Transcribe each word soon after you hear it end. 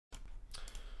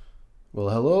Well,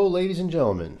 hello, ladies and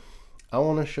gentlemen. I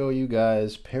want to show you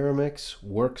guys Pyramix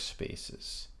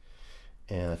Workspaces.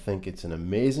 And I think it's an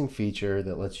amazing feature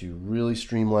that lets you really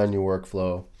streamline your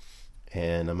workflow.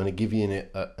 And I'm going to give you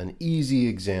an easy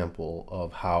example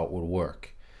of how it would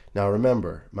work. Now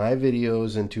remember, my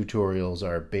videos and tutorials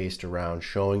are based around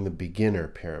showing the beginner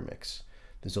Pyramix.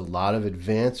 There's a lot of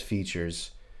advanced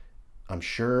features. I'm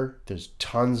sure there's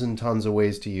tons and tons of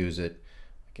ways to use it.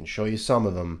 I can show you some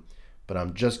of them, but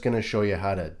I'm just going to show you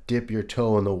how to dip your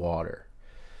toe in the water.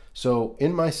 So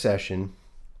in my session,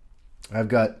 I've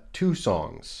got 2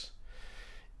 songs.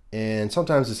 And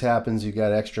sometimes this happens, you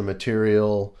got extra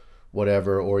material,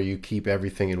 whatever, or you keep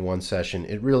everything in one session.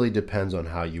 It really depends on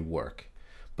how you work.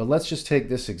 But let's just take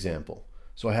this example.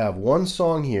 So I have 1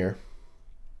 song here,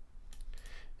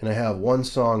 and I have 1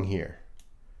 song here.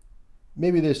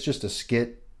 Maybe there's just a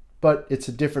skit, but it's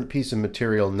a different piece of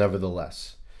material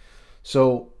nevertheless.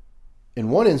 So in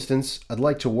one instance, I'd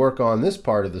like to work on this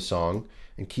part of the song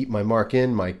and keep my mark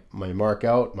in, my mark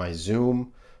out, my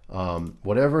zoom,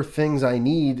 whatever things I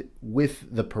need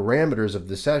with the parameters of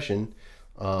the session.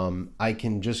 I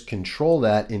can just control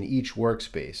that in each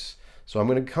workspace. So I'm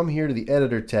going to come here to the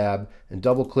Editor tab and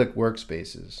double-click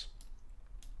Workspaces.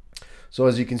 So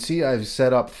as you can see, I've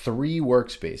set up 3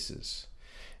 workspaces.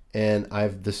 And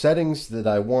the settings that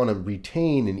I want to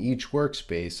retain in each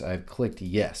workspace, I've clicked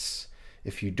Yes.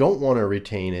 If you don't want to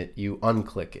retain it, you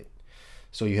unclick it.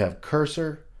 So you have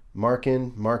cursor, mark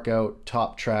in, mark out,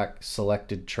 top track,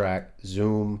 selected track,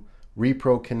 zoom,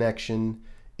 repro connection,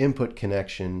 input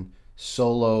connection,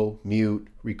 solo, mute,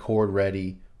 record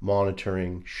ready,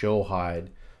 monitoring, show hide,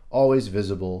 always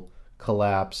visible,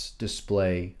 collapse,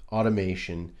 display,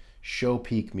 automation, show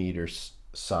peak meter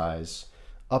size,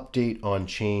 update on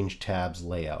change tabs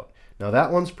layout. Now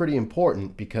that one's pretty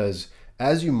important because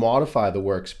as you modify the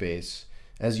workspace,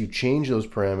 as you change those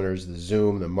parameters, the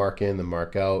zoom, the mark in, the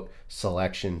mark out,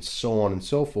 selection, so on and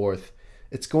so forth,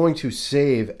 it's going to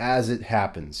save as it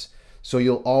happens. So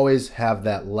you'll always have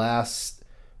that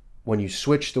when you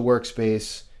switch the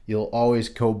workspace, you'll always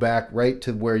go back right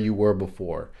to where you were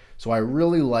before. So I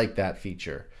really like that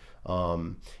feature.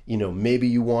 Maybe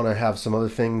you want to have some other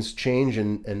things change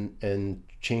and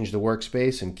change the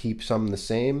workspace and keep some the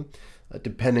same,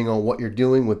 depending on what you're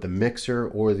doing with the mixer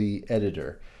or the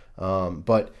editor.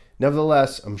 But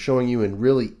nevertheless, I'm showing you a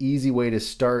really easy way to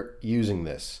start using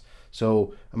this.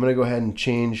 So I'm going to go ahead and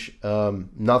change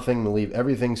nothing, to leave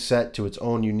everything set to its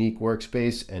own unique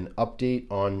workspace and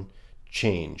update on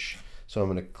change. So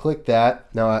I'm going to click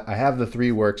that. Now I have the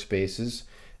 3 workspaces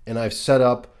and I've set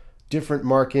up different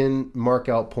mark in, mark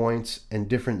out points and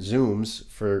different zooms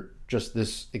for just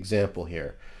this example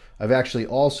here. I've actually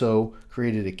also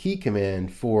created a key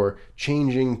command for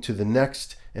changing to the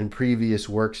next and previous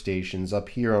workstations up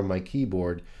here on my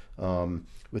keyboard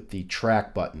with the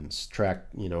track buttons,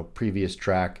 previous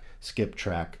track, skip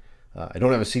track. I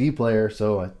don't have a CD player,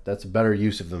 so that's a better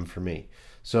use of them for me.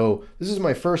 So this is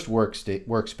my first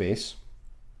workspace.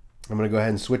 I'm going to go ahead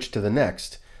and switch to the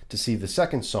next to see the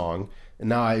second song. And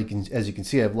now as you can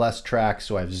see, I have less tracks,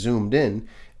 so I've zoomed in,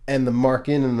 and the mark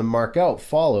in and the mark out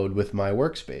followed with my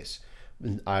workspace.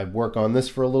 I work on this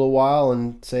for a little while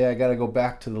and say I got to go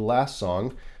back to the last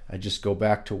song. I just go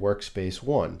back to workspace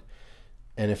 1.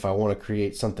 And if I want to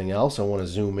create something else, I want to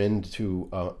zoom into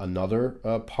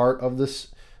another part of this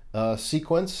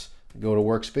sequence, go to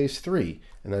workspace 3.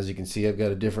 And as you can see, I've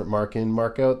got a different mark in,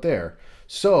 mark out there.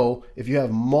 So if you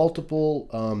have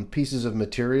multiple pieces of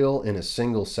material in a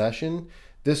single session,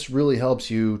 this really helps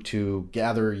you to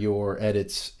gather your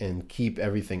edits and keep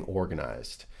everything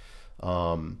organized.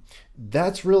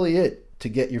 That's really it to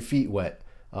get your feet wet.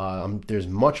 There's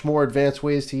much more advanced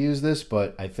ways to use this,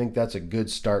 but I think that's a good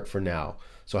start for now.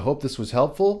 So I hope this was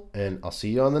helpful, and I'll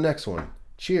see you on the next one.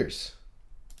 Cheers.